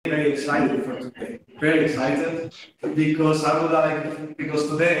very excited for today. Very excited because because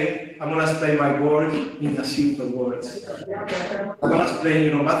today I'm gonna explain my work in a simple words. I'm gonna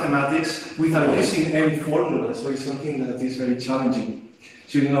explain, mathematics without using any formula, so it's something that is very challenging.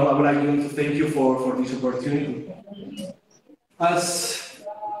 So, I would like to thank you for this opportunity. As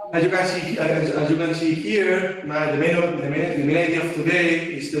you can see here, the main idea of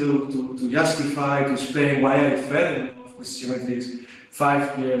today is to justify, to explain why I fell in love with symmetries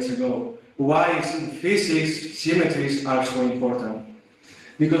 5 years ago. Why in physics symmetries are so important?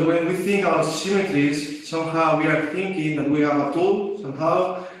 Because when we think about symmetries, somehow we are thinking that we have a tool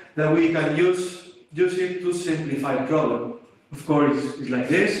somehow that we can use it to simplify a problem. Of course, it's like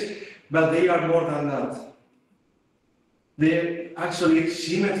this, but they are more than that. Actually,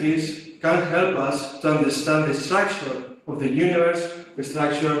 symmetries can help us to understand the structure of the universe, the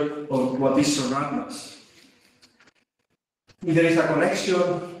structure of what is surrounding us. There is a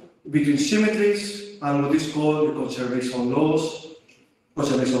connection between symmetries and what is called the conservation laws.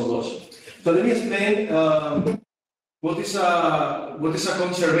 So let me explain what is a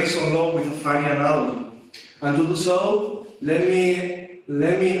conservation law with a funny analogy. And to do so, let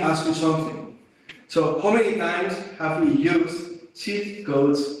me ask you something. So how many times have we used cheat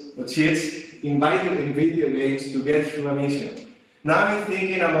codes or cheats in video games to get through a mission? Now I'm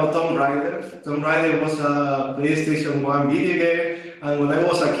thinking about Tomb Raider. Tomb Raider was a PlayStation 1 video game, and when I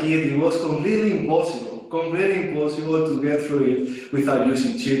was a kid, it was completely impossible to get through it without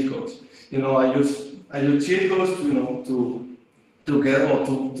using cheat codes. I use cheat codes, to get or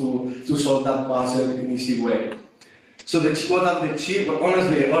to solve that puzzle in an easy way. So what are the cheat?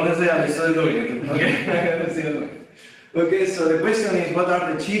 Honestly, I'm still doing it. Okay. Okay. So the question is, what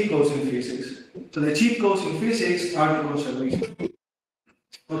are the cheat codes in physics? So the cheat codes in physics are the conservation.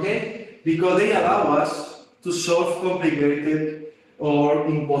 Okay, because they allow us to solve complicated or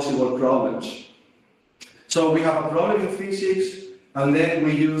impossible problems. So we have a problem in physics, and then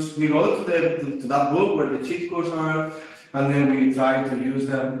we go to that book where the cheat codes are. And then we try to use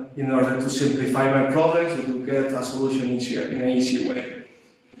them in order to simplify my problems and to get a solution in an easy way.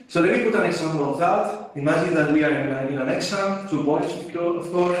 So let me put an example of that. Imagine that we are in an exam, 2 points of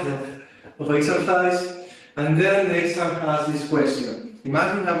course, of exercise, and then the exam has this question.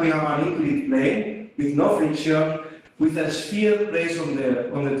 Imagine that we have an inclined plane with no friction, with a sphere placed on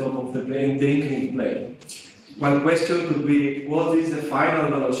the top of the plane, the inclined plane. One question could be, what is the final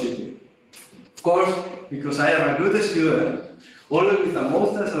velocity? Of course, because I am a good student, always with a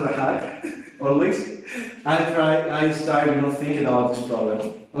master's and a hack, always, I start thinking about this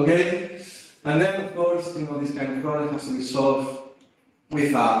problem. Okay? And then, of course, this kind of problem has to be solved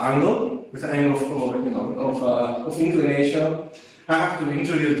with an angle of inclination. I have to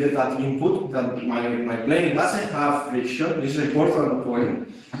introduce that input that my plane doesn't have friction. This is an important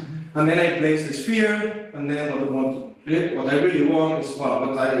point. And then I place the sphere, and then what I really want is,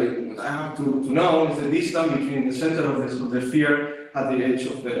 what I have to know is the distance between the center of the sphere at the edge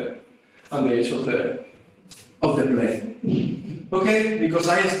of the plane. Okay, because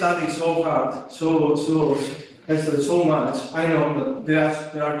I studied so hard, I studied so much, I know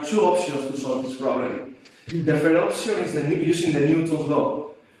that there are 2 options to solve this problem. The first option is using the Newton's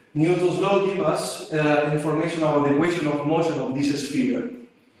law. Newton's law gives us information about the equation of motion of this sphere.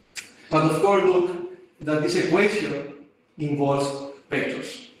 But of course, look, that this equation involves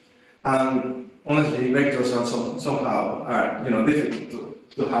vectors. And honestly, vectors are somehow difficult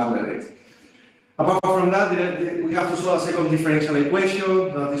to handle it. Apart from that, we have to solve a second differential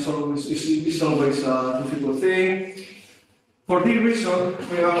equation. That is always a difficult thing. For this reason,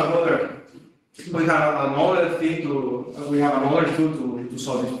 we have another tool to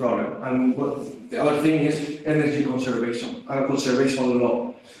solve this problem. And the other thing is energy conservation and conservation law.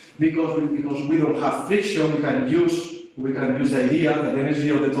 Because we don't have friction, we can use the idea that the energy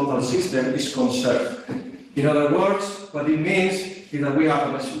of the total system is conserved. In other words, what it means is that we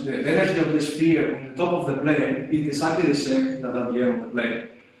have the energy of the sphere on the top of the plane is exactly the same that at the end of the plane.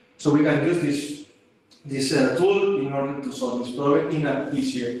 So we can use this tool in order to solve this problem in an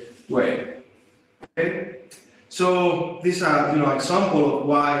easier way. Okay? So this is an example of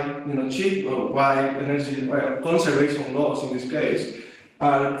why energy conservation laws in this case.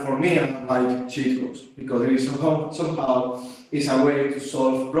 For me, I like cheat codes because it is somehow is a way to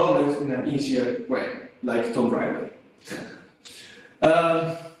solve problems in an easier way, like Tomb Raider.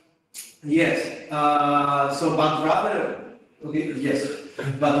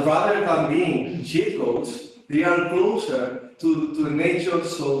 But rather than being cheat codes, they are closer to the nature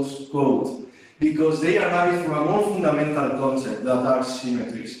source code because they arise from a more fundamental concept that are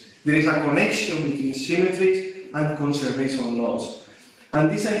symmetries. There is a connection between symmetries and conservation laws. And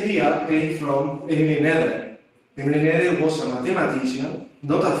this idea came from Emmy Noether. Emmy Noether was a mathematician,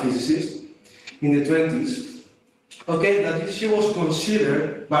 not a physicist, in the 20s. Okay, that she was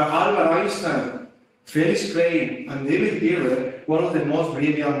considered by Albert Einstein, Felix Klein, and David Gilbert one of the most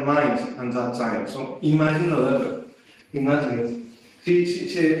brilliant minds at that time. So imagine the level. Imagine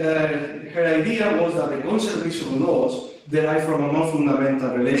it. Her idea was that the conservation laws derive from a more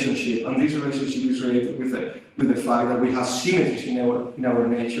fundamental relationship, and this relationship is related with the fact that we have symmetries in our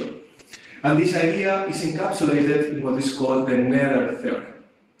nature. And this idea is encapsulated in what is called the Noether theorem.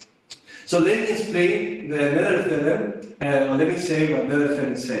 So let me explain the Noether theorem, or let me say what Noether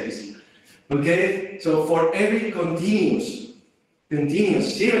theorem says. Okay, so for every continuous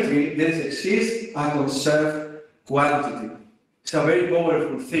symmetry, there exists a conserved quantity. It's a very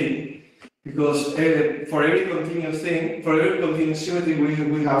powerful thing, because for every continuous symmetry,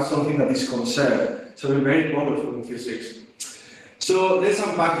 we have something that is conserved. So it's very powerful in physics. So let's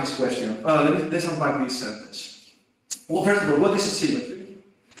unpack this question. Let's unpack this sentence. Well, first of all, what is a symmetry?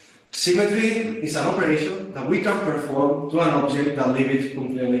 Symmetry is an operation that we can perform to an object that leaves it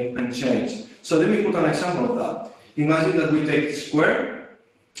completely unchanged. So let me put an example of that. Imagine that we take the square,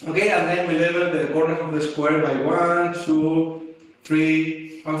 okay, and then we level the corners of the square by 1, 2,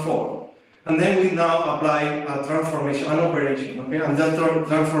 3, and 4. And then we now apply a transformation, an operation, okay, and that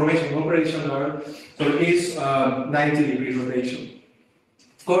transformation operation is 90-degree rotation.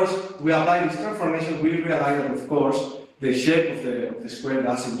 Of course, we apply this transformation, we realize that, of course, the shape of the square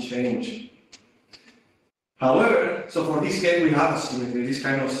doesn't change. However, so for this case, we have a symmetry. This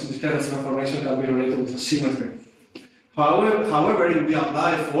kind of transformation can be related with a symmetry. However, if we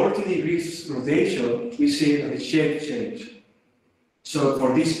apply 40 degrees rotation, we see that the shape changes. So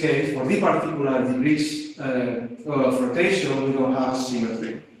for this case, for this particular degrees of rotation, we don't have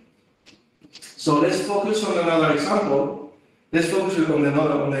symmetry. So let's focus on another example. Let's focus on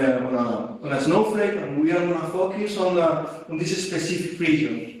a snowflake, and we are going to focus on this specific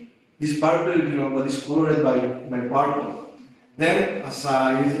region. This purple, what is colored by purple. Then,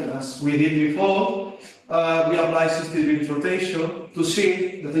 as we did before, we apply 60 degrees rotation to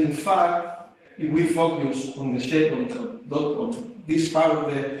see that, in fact, if we focus on the shape of this part of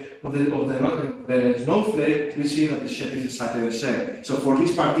the snowflake, we see that the shape is exactly the same. So for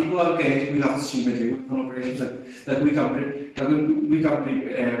this particular case, we have symmetry, an operation that we can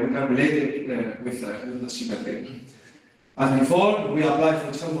relate it with the symmetry. As before, we apply, for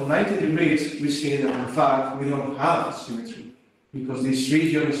example, 90 degrees, we see that, in fact, we don't have symmetry, because this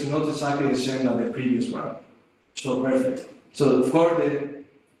region is not exactly the same as the previous one. So perfect. So of course,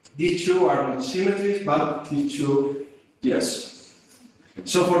 these two are not symmetries, but these two, yes.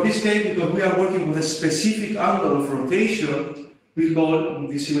 So for this case, because we are working with a specific angle of rotation, we call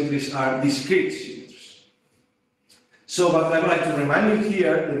these symmetries are discrete symmetries. So, but I would like to remind you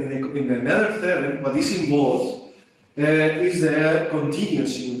here that in the Noether theorem, what this involves is the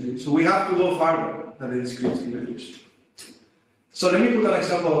continuous symmetry. So we have to go farther than the discrete symmetries. So let me put an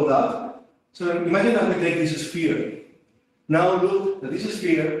example of that. So imagine that we take this sphere. Now look that this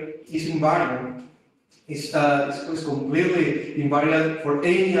sphere is invariant. It's completely invariant for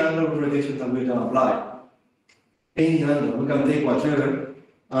any angle of rotation that we can apply. Any angle, we can take whatever.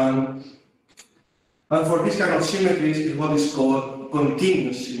 And for this kind of symmetries is what is called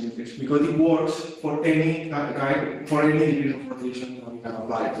continuous symmetries, because it works for any degree of rotation that we can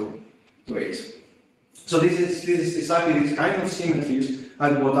apply to it. So this is exactly this kind of symmetries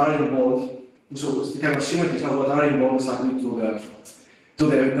and what are involved. So the kind of symmetries and what are involved exactly to the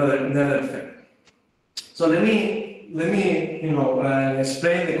Noether theorem. So let me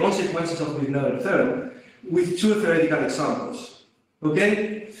explain the consequences of the Noether theorem with two theoretical examples.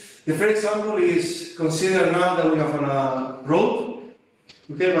 Okay? The first example is, consider now that we have a rope.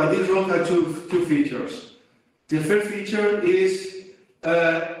 Okay, but this rope has two features. The first feature is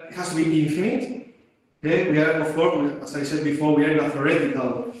it has to be infinite. Okay, we are, of course, as I said before, we are in a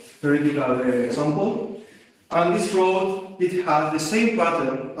theoretical example. And this rope, it has the same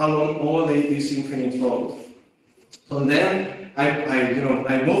pattern along all this infinite road. So then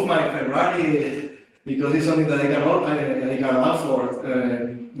I move my Ferrari because it's something that I can afford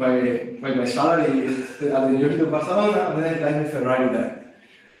by my salary at the University of Barcelona, and then I drive the Ferrari there.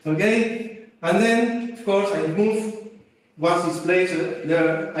 Okay, and then of course I move. Once it's placed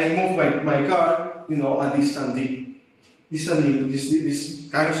there, I move my car, a distant d. This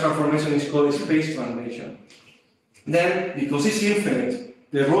kind of transformation is called space translation. Then, because it's infinite,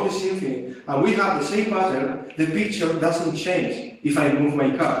 the road is infinite, and we have the same pattern, the picture doesn't change if I move my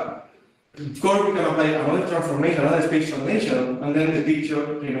car. Of course, we can apply another transformation, another space translation, and then the picture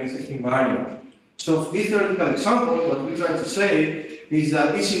remains invariant. So, this theoretical example, what we try to say is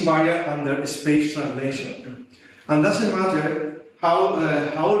that it's invariant under space translation. And doesn't matter how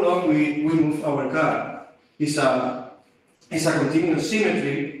long we move our car. It's a continuous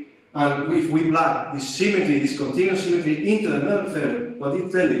symmetry, and if we plug this symmetry, this continuous symmetry into another theorem, what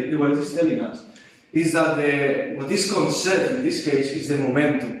it's telling us is that what is conserved in this case is the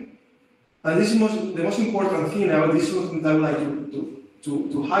momentum. And this is the most important thing about this one that I would like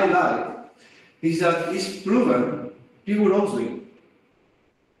to highlight is that it's proven rigorously.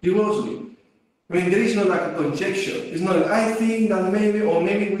 I mean, there is not like a conjecture. It's not like, I think that maybe, or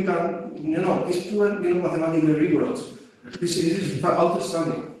maybe we can, it's proven, mathematically rigorous. This is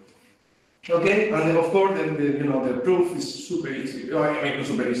outstanding. Okay, and then of course, the proof is super easy. I mean, not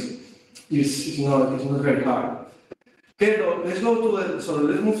super easy. It's not very hard. Okay, so let's go to let's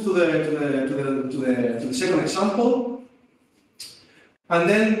move to the second example, and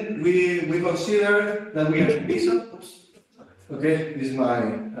then we consider that we are in Pisa. Oops. Okay, this is my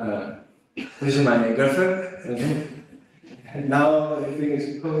girlfriend. Okay, and now I think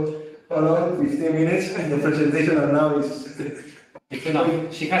it's hold on, 15 minutes, and the presentation, and now is.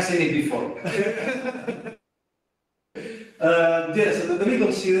 She has seen it before. Yes, so let me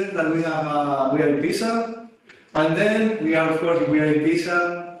consider that we are in Pisa, and then we are, of course, if we are in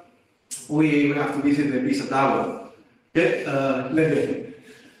Pisa, we have to visit the Pisa Tower. Okay,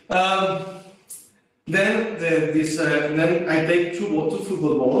 then I take two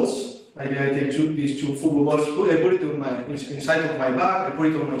football balls. I take these two football balls. I put it inside of my bag. I put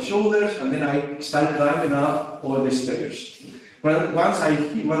it on my shoulders, and then I start climbing up all the stairs. Well, once I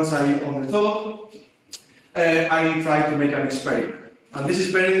on the top, I try to make an experiment. And this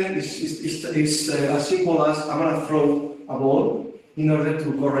experiment is as simple as I'm going to throw a ball in order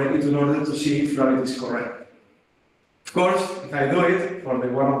to see if gravity is correct. Of course, if I do it for the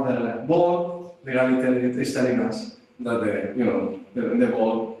one of the ball, the gravity is telling us that the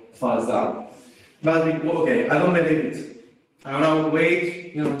ball falls down. But okay, I don't believe it. I'm going to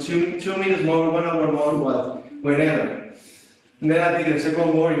wait, 2 minutes more, 1 hour more, whenever. And then I take the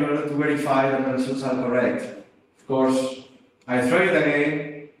second ball in order to verify that the results are correct. Of course, I throw it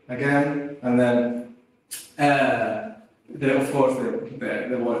again, and then, of course,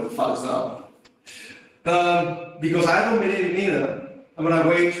 the ball falls down. Because I don't believe in either, I'm going to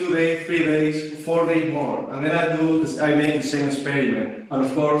wait 2 days, 3 days, 4 days more, and then I make the same experiment, and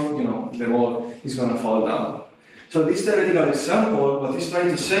of course, the ball is going to fall down. So this theoretical example, what it's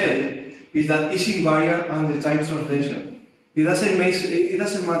trying to say is that it's invariant under time translation. It doesn't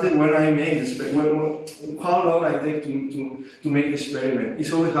matter when I make the experiment, how long I take to make the experiment.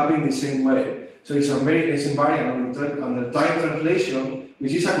 It's always happening the same way. So it's invariant under time translation,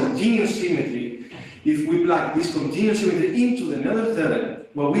 which is a continuous symmetry. If we plug this continuous symmetry into another theorem,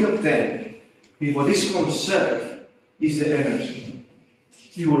 what we obtain, what is conserved, is the energy.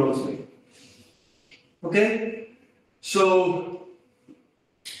 Rigorously. Okay? So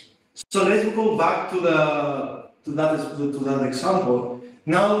let's go back to that example.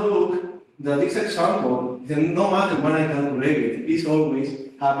 Now look that this example, then no matter when I calculate it, is always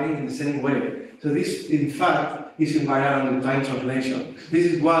happening in the same way. So this, in fact, is invariant under time translation. This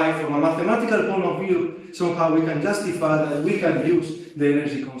is why, from a mathematical point of view, somehow we can justify that we can use the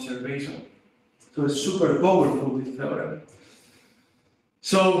energy conservation. So it's super powerful, this theorem.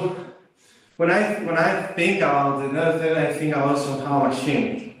 So when I think about another theorem, I think about somehow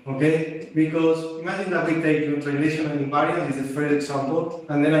machine. Okay? Because imagine that we take translational invariance, is the first example,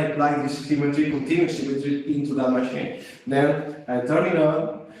 and then I apply this continuous symmetry into that machine. Then I turn it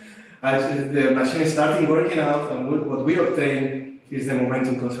on, the machine is starting working out, and what we obtain is the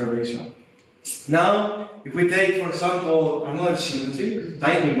momentum conservation. Now, if we take, for example, another symmetry,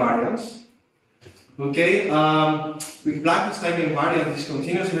 time invariance, okay, we plug this time invariance, this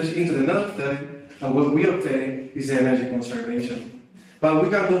continuous symmetry into another thing, and what we obtain is the energy conservation. But we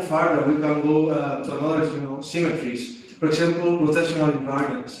can go further. We can go to another, symmetries. For example, rotational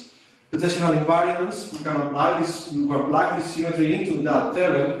invariance. Rotational invariance, we can apply this symmetry into that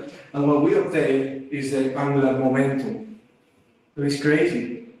theorem, and what we obtain is the angular momentum. So it's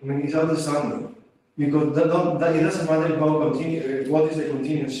crazy. I mean, it's outstanding. Because it doesn't matter what is the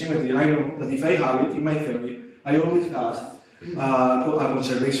continuous symmetry. I know that if I have it in my theory, I always have a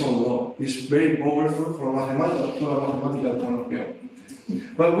conservation law. It's very powerful from a mathematical point of view.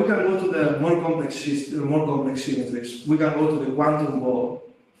 But we can go to the more complex symmetries. We can go to the quantum ball.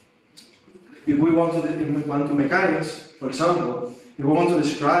 If we want to do quantum mechanics, for example, if we want to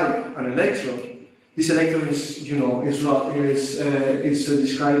describe an electron, this electron is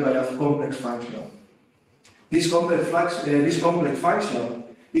described by a complex function. This complex function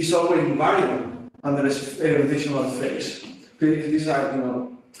is always invariant under a rotational phase. these are,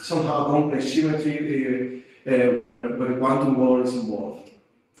 somehow complex symmetry where the quantum world is involved.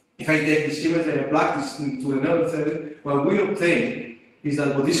 If I take the symmetry and plug this into another theory, what we obtain is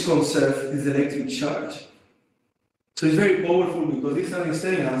that what is conserved is the electric charge. So it's very powerful because this is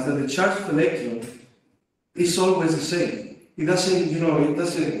telling us that the charge of the electron is always the same. It doesn't,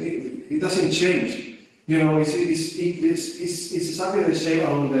 it doesn't change. It's exactly the same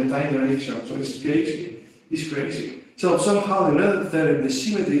along the time direction. So it's crazy. It's crazy. So somehow another theorem, the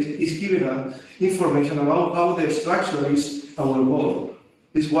symmetry, is giving us information about how the structure is our world.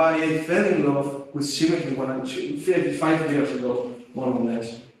 It's why I fell in love with symmetry when I was 5 years ago, more or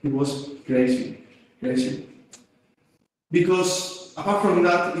less. It was crazy, crazy. Because apart from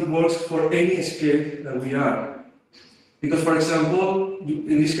that, it works for any scale that we are. Because, for example,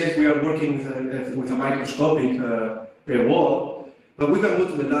 in this case, we are working with a microscopic wall, but we can go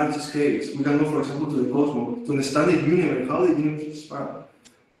to the large scales. We can go, for example, to the cosmos, to understand the universe, how the universe expands.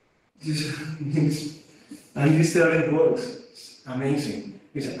 And this theorem works. It's amazing.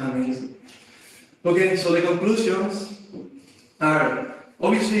 It's amazing. Okay, so the conclusions are,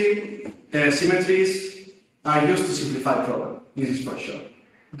 obviously, symmetries are used to simplify problems. This is for sure.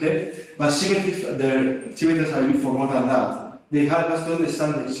 Okay? But symmetries are used for more than that. They help us to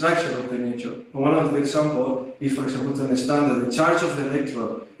understand the structure of the nature. One of the examples is, for example, to understand that the charge of the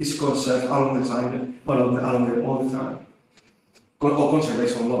electron is conserved along the time, all the time. Or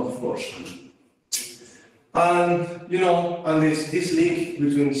conservation law, of course. And and this link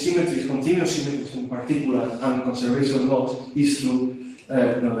between symmetries, continuous symmetries in particular, and conservation laws is through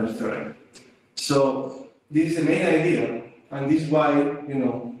Noether theorem. So this is the main idea, and this is why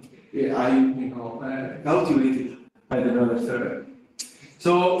I cultivated by the Noether theorem.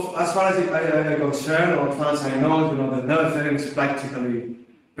 So as far as I'm concerned, or as far as I know, the Noether theorem is practically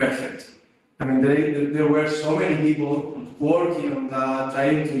perfect. I mean, there were so many people working on that,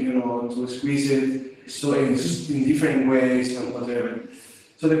 trying to squeeze it. So in different ways and whatever.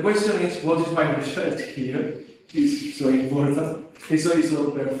 So the question is, what is my result here? Is so important. It's so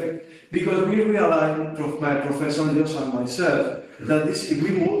perfect because we realized, my professor Ochoa and myself, that if we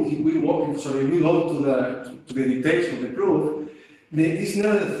go to the details of the proof, this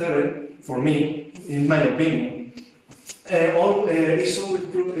Noether theorem, for me, in my opinion, is only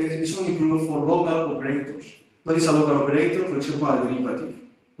proof for local operators. What is a local operator? For example, a derivative.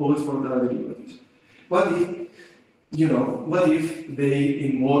 Always for the derivatives. What if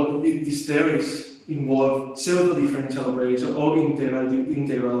these theories involve pseudo-differential operators or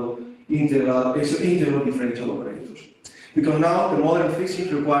integral differential operators? Because now the modern physics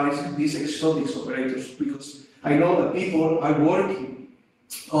requires these exotic operators. Because I know that people are working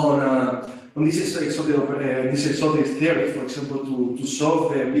on this exotic theory, for example, to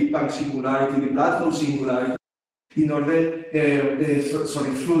solve the Big Bang singularity, the black hole singularity, in order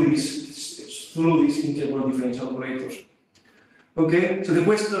through these integral differential operators. Okay, so the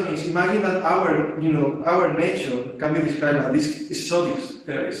question is: imagine that our nature can be described as these exotic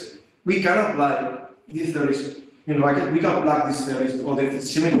theories. We can apply these theories. We can apply these theories or the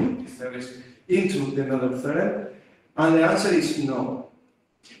symmetry theories into the Noether theorem, and the answer is no.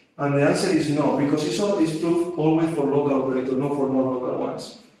 And the answer is no, because it's proof always for local operators, not for non-local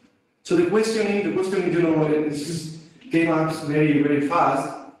ones. So the question is, came up very, very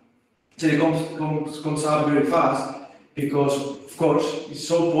fast. So it comes up very fast because, of course, it's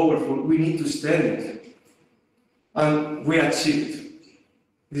so powerful. We need to stand it, and we achieved it.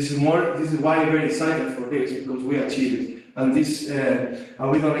 This is why I'm very excited for this, because we achieved it, and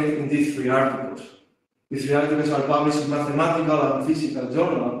we done it in these 3 articles. These 3 articles are published in mathematical and physical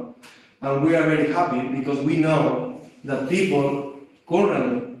journal, and we are very happy because we know that people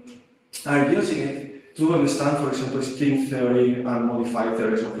currently are using it to understand, for example, string theory and modified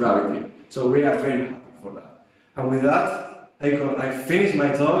theories of gravity. So we are very happy for that. And with that, I finished my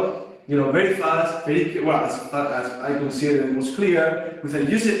talk, very fast, very well, as I consider it was clear, without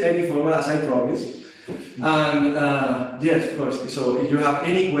using any formula, as I promised. And yes, of course. So if you have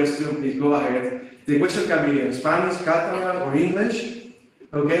any question, please go ahead. The question can be in Spanish, Catalan, or English.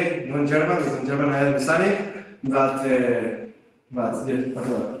 Okay, not German, because in German I understand it. But yes,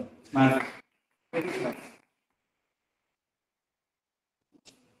 pardon.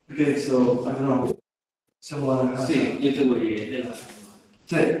 Okay, so I don't know. Someone. Sí, yo te voy a...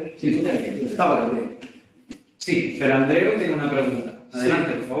 Sí, Sí, tú te estaba bien. Sí, pero Andreu tiene una pregunta.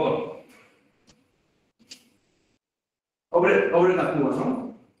 Adelante, por favor. Obre la cuba,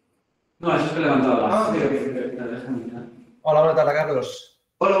 ¿no? No, eso es que he levantado la mano. Ok. Hola, bona tarda, Carlos.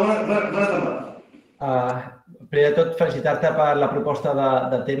 Hola, bona tarda. Primer de tot, felicitar-te per la proposta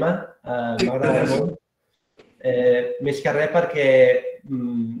de tema. M'agrada molt. Més que res perquè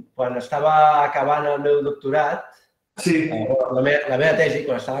quan estava acabant el meu doctorat, Sí, la meva tesi,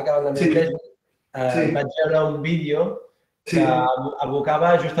 quan estava acabant la meva tesi, vaig veure un vídeo que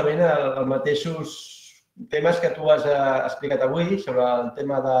abocava justament als mateixos temes que tu has explicat avui sobre el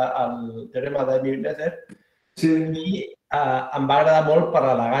tema del teorema d'Emmy Noether i em va agradar molt per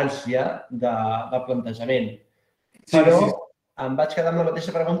l'elegància del plantejament. Però em vaig quedar amb la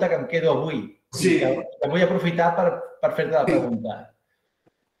mateixa pregunta que em quedo avui. Que vull aprofitar per fer-te la pregunta.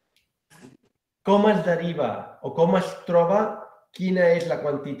 Com es deriva o com es troba quina és la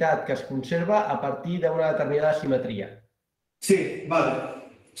quantitat que es conserva a partir d'una determinada simetria? Sí, vale.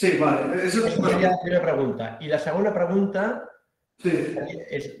 Aquesta seria la primera pregunta. I la segona pregunta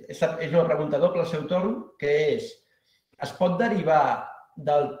és una pregunta doble al seu torn, que és: es pot derivar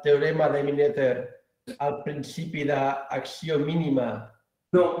del teorema d'Emmy Noether el principi d'acció mínima?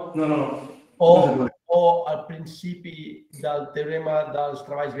 No. O el principi del teorema dels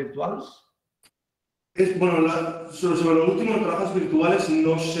treballs virtuals? Bueno, sobre lo último, los trabajos virtuales,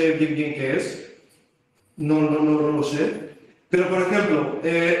 no sé bien qué es. No lo sé. Pero, por ejemplo,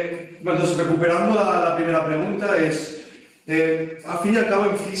 entonces, recuperando la primera pregunta, al fin y al cabo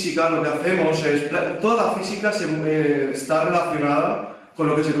en física lo que hacemos es, toda la física está relacionada con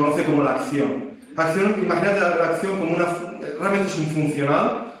lo que se conoce como la acción. Imagínate la acción como realmente es un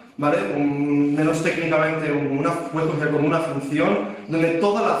funcional, ¿vale? Menos técnicamente, puedes coger como una función, donde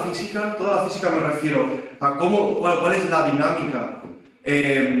toda la física me refiero a cuál es la dinámica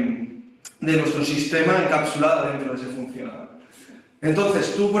de nuestro sistema encapsulada dentro de ese funcional.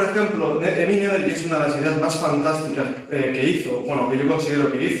 Entonces, tú, por ejemplo, Emmy Noether, que es una de las ideas más fantásticas que hizo, bueno, que yo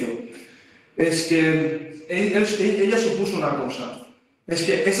considero que hizo, es que ella supuso una cosa. Es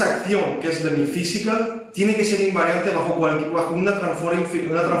que esa acción, que es de mi física, tiene que ser invariante bajo una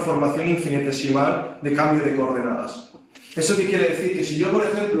transformación infinitesimal de cambio de coordenadas. ¿Eso qué quiere decir? Que si yo, por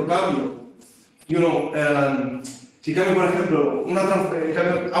ejemplo, cambio, si cambio, por ejemplo,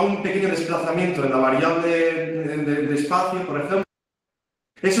 a un pequeño desplazamiento en la variable de espacio, por ejemplo,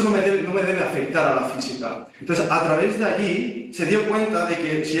 eso no me debe afectar a la física. Entonces, a través de allí, se dio cuenta de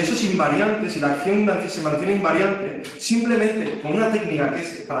que si eso es invariante, si la acción se mantiene invariante, simplemente con una técnica que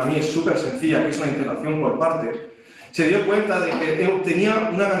para mí es súper sencilla, que es una integración por partes, se dio cuenta de que obtenía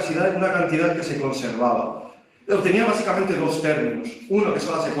una cantidad que se conservaba. Obtenía básicamente dos términos. Uno, que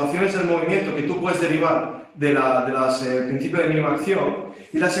son las ecuaciones del movimiento que tú puedes derivar de los principios de mínima acción.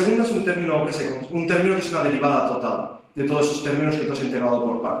 Y la segunda es un término que es una derivada total de todos esos términos que tú has integrado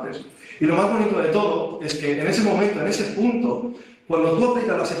por partes. Y lo más bonito de todo es que en ese momento, en ese punto, cuando tú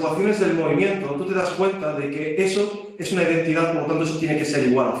aplicas las ecuaciones del movimiento, tú te das cuenta de que eso es una identidad, por lo tanto eso tiene que ser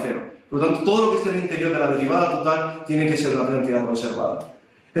igual a cero. Por lo tanto, todo lo que esté en el interior de la derivada total tiene que ser una identidad conservada.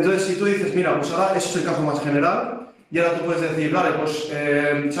 Entonces, si tú dices, mira, pues ahora eso es el caso más general, y ahora tú puedes decir, vale, pues,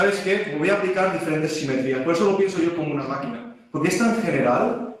 ¿sabes qué? Voy a aplicar diferentes simetrías. Por eso lo pienso yo como una máquina. Porque es tan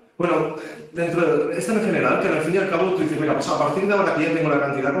general. Bueno, es tan general que al fin y al cabo tú dices, mira, pues a partir de ahora que ya tengo la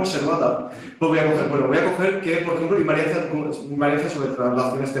cantidad conservada, pues voy a coger que, por ejemplo, invariancia sobre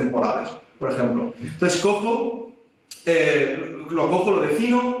relaciones temporales, por ejemplo. Entonces lo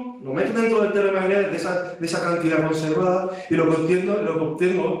defino, lo meto dentro del teorema de esa cantidad conservada y lo que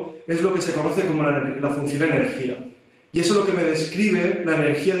obtengo es lo que se conoce como la función energía. Y eso es lo que me describe la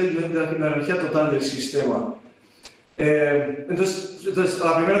energía total del sistema. Entonces,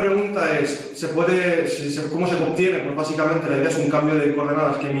 la primera pregunta es, ¿cómo se obtiene? Pues básicamente la idea es un cambio de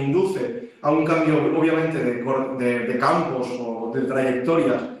coordenadas que me induce a un cambio, obviamente, de campos o de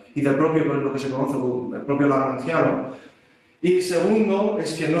trayectorias y del propio, lo que se conoce como el propio lagrangiano. Y segundo,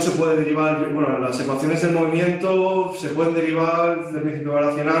 es que no se puede derivar, bueno, las ecuaciones del movimiento se pueden derivar del principio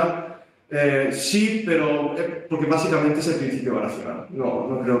variacional, sí, pero porque básicamente es el principio variacional.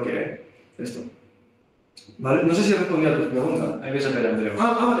 No creo que esto. ¿Vale? No sé si he respondido a tu pregunta. Ahí ves a ver, Andreu.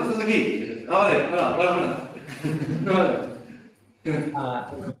 Vale, estás aquí. Vale, hola. Vale.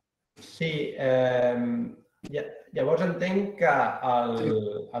 Sí, llavors entenc que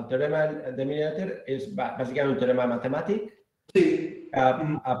el teorema d'Emmy Noether és bàsicament un teorema matemàtic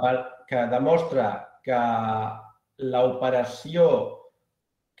que demostra que l'operació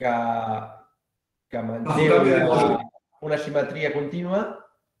que manté una simetria contínua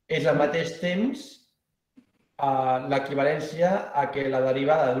és al mateix temps l'equivalència a que la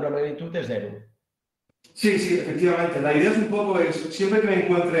derivada d'una magnitud és zero. Sí, efectivamente. La idea es un poco siempre que me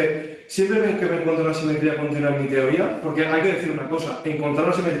encuentre una simetría continua en mi teoría, porque hay que decir una cosa, encontrar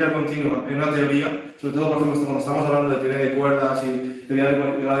una simetría continua en una teoría, sobre todo por ejemplo cuando estamos hablando de teoría de cuerdas y teoría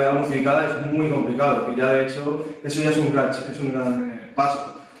de gravedad unificada, es muy complicado, que ya de hecho eso ya es un gran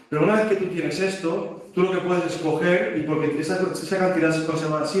paso. Pero una vez que tú tienes esto, tú lo que puedes escoger, y porque esa cantidad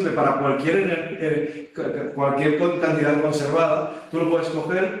conservada sirve para cualquier cantidad conservada, tú lo puedes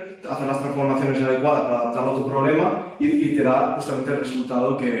escoger, hacer las transformaciones adecuadas para adaptarlo a tu problema y te da justamente el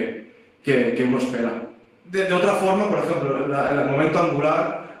resultado que uno espera. De otra forma, por ejemplo, el momento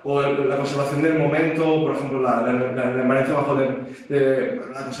angular o la conservación del momento, por ejemplo, la invariancia bajo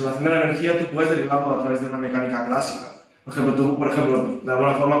la conservación de la energía, tú puedes derivarlo a través de una mecánica clásica. Por ejemplo, tú, de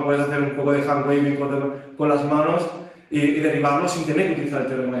alguna forma puedes hacer un poco de hand waving con las manos y derivarlo sin tener que utilizar el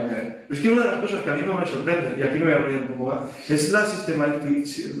teorema de Noether. Pero es que una de las cosas que a mí no me sorprende, y aquí me voy a abrir un poco más, es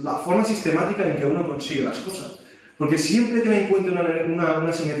la forma sistemática en que uno consigue las cosas. Porque siempre que me encuentre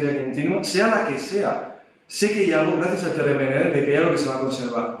una simetría continua, sea la que sea, sé que hay algo, gracias al teorema de Noether, de que hay algo que se va a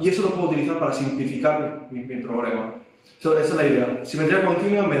conservar. Y eso lo puedo utilizar para simplificar mi problema. Esa es la idea. Simetría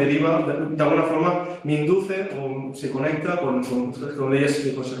continua me deriva, de alguna forma, me induce o se conecta con leyes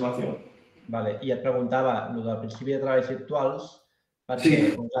de conservación. Vale, i et preguntava, el del principi de treballs virtuals,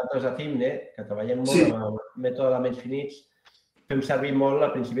 perquè nosaltres a CIMNE, que treballem molt amb el mètode d'elements finits, fem servir molt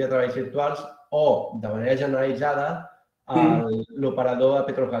el principi de treballs virtuals o, de manera generalitzada, l'operador de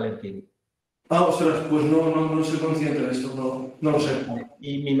Petrov-Galerkin. Ah, ostras, pues no soy consciente de esto, no lo sé.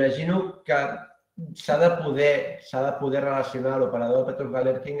 I m'imagino que s'ha de poder relacionar l'operador de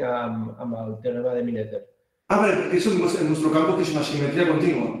Petrov-Galerkin amb el teorema de Emmy Noether. A ver, eso en nuestro campo que es una simetría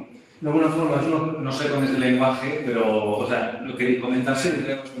continua. De alguna forma, no sé con ese lenguaje, pero o sea, lo que comentas es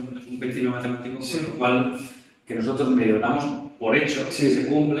un principio matemático por lo cual que nosotros medio damos por hecho que se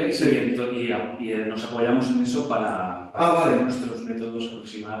cumple y nos apoyamos en eso para hacer nuestros métodos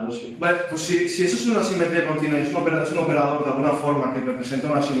aproximados. Vale, pues si eso es una simetría continua y es un operador de alguna forma que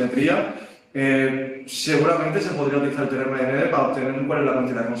representa una simetría, seguramente se podría utilizar el teorema de Noether para obtener cuál es la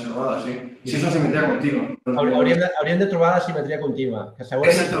cantidad conservada, sí. Si es una simetría continua. Hauríem de trobar la simetria contínua, que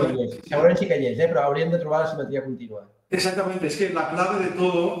segurament sí que hi és, però hauríem de trobar la simetria contínua. Exactamente, es que la clave de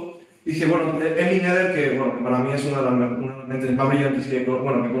todo, dice, bueno, Emmy Noether, que bueno, para mí es una de las mentes más brillantes que he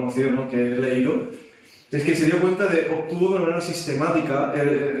conocido, ¿no? Que he leído, es que se dio cuenta obtuvo de manera sistemática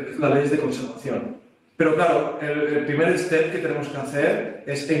las leyes de conservación. Pero claro, el primer step que tenemos que hacer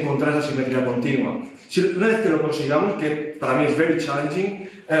es encontrar esa simetría continua. Una vez que lo consigamos, que para mí es very challenging,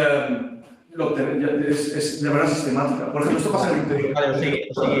 es de manera sistemática. Por ejemplo, esto pasa en el interior. Vale,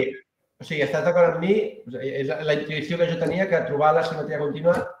 o sigui, estàs d'acord amb mi? És la intuïció que jo tenia que trobar la simetria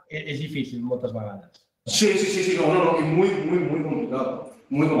contínua és difícil moltes vegades. Sí, no, y muy complicado.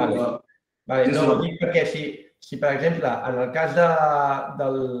 Muy complicado. Vale, no, ho dic perquè si, per exemple, en el cas de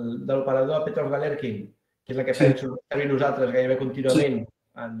l'operador Petrov-Galerkin, que és la que fem servir nosaltres gairebé contínuament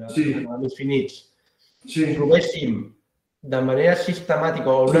en elements finits, trobéssim de manera sistemàtica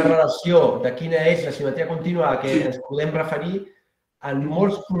o una relació de quina és la simetria contínua a què ens podem referir, en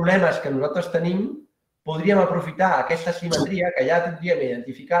molts problemes que nosaltres tenim, podríem aprofitar aquesta simetria que ja tindríem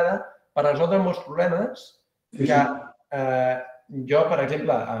identificada per resoldre molts problemes que jo, per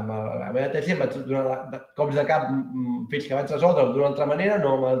exemple, amb la meva tesi em vaig donar cops de cap fins que vaig resoldre d'una altra manera,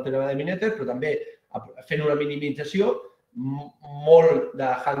 no amb el teorema de Emmy Noether, però també fent una minimització, molt de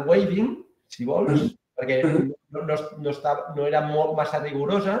hand waving, si vols, perquè no era molt massa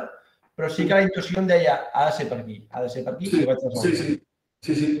rigorosa, però sí que la intuïció em deia ha de ser per aquí, i vaig resoldre.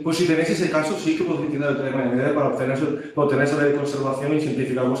 Sí. Pues si tenéis ese caso, sí que podéis utilizar el teorema de Noether para obtener esa ley de conservación y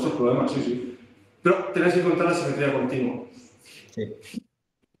simplificar vuestros problemas, sí. Pero tenéis que encontrar la simetría continua. Sí.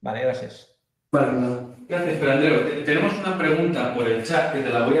 Vale, gracias. Vale, nada. Gracias, pero Andreu, tenemos una pregunta por el chat que te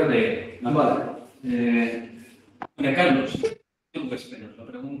la voy a leer. Vale. Mira, Carlos, nos lo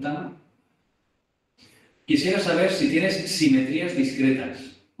preguntan. Quisiera saber si tienes simetrías discretas.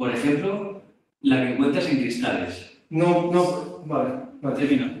 Por ejemplo, la que encuentras en cristales. Vale.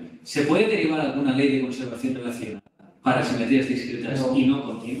 ¿Se puede derivar alguna ley de conservación relacionada para simetrías discretas y no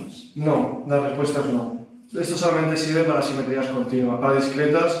continuas? No, la respuesta es no. Esto solamente sirve para simetrías continuas. Para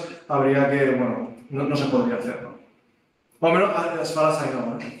discretas habría que, no se podría hacer, ¿no? O al menos las escalas ahí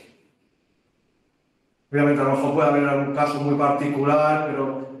no, ¿eh? Obviamente a lo mejor puede haber algún caso muy particular,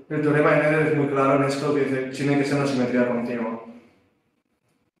 pero el teorema de Noether es muy claro en esto, que dice tiene que ser una simetría continua.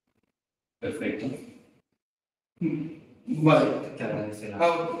 Perfecto. Vale. Te agradecerá.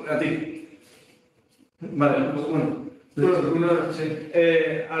 A ti. Vale, bueno.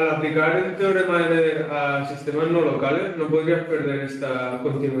 Al aplicar el teorema de Noether a sistemas no locales, ¿no podrías perder esta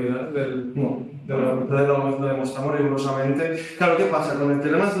continuidad del...? No, lo demostramos rigurosamente. Claro, ¿qué pasa? Con el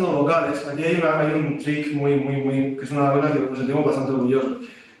teorema no locales, aquí hay un trick muy, que es una cosa que nos sentimos bastante orgullosos.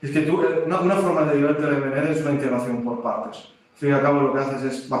 Es que una forma de derivar el teorema de Noether es una integración por partes. Al fin y al cabo lo que haces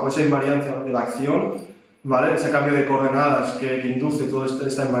es, bajo esa invariancia de la acción, ¿vale? Ese cambio de coordenadas que induce toda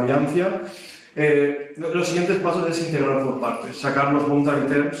esta invariancia, Los siguientes pasos es integrar por partes, sacar los boundary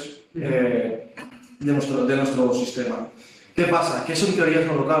terms de nuestro sistema. ¿Qué pasa? Que eso en teorías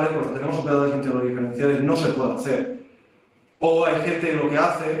no locales, cuando tenemos operadores íntegros diferenciales, no se puede hacer. O hay gente que lo que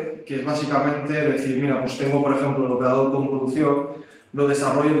hace, que es básicamente decir, mira, pues tengo, por ejemplo, el operador con producción, lo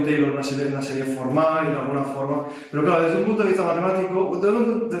desarrollo en Taylor en una serie formal y de alguna forma. Pero claro, desde un punto de vista matemático,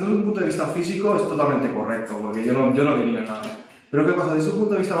 desde un punto de vista físico es totalmente correcto, porque yo no diría nada. Pero ¿qué pasa? Desde un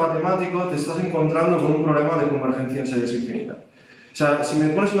punto de vista matemático te estás encontrando con un problema de convergencia en series infinitas. O sea, si me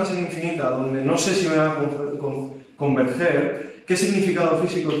pones una serie infinita donde no sé si me va a converger, ¿qué significado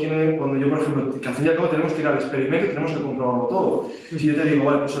físico tiene cuando yo, por ejemplo, que al fin y al cabo tenemos que ir al experimento y tenemos que comprobarlo todo? Si yo te digo,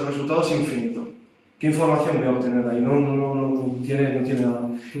 vale, pues el resultado es infinito, ¿qué información voy a obtener ahí? No tiene nada.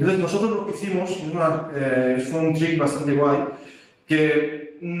 Entonces, nosotros lo que hicimos fue un trick bastante guay,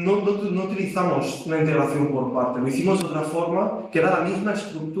 que no utilizamos una integración por parte, lo hicimos de otra forma, que era la misma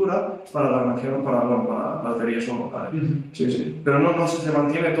estructura para la teoría son locales. Sí. Pero no se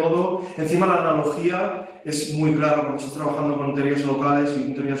mantiene todo. Encima la analogía es muy clara, cuando estás trabajando con teorías locales y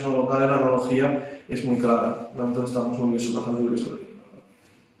con teorías no locales, la analogía es muy clara. Por lo tanto, estamos muy bien trabajando sobre eso.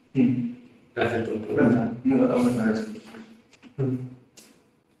 Gracias por tu pregunta. Gracias.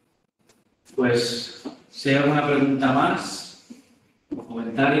 Pues, si hay alguna pregunta más, o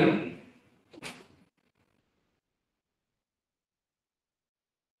comentario.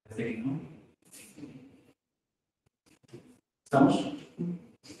 Parece que no. ¿Estamos?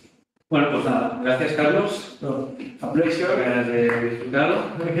 Bueno, pues nada, gracias Carlos. A pleasure. De disfrutarlo.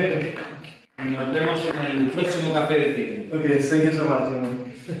 Nos vemos en el próximo café de cine. Okay, thank you so much.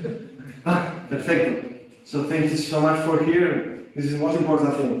 Perfecto. So thank you so much for here. This is the most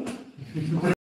important thing.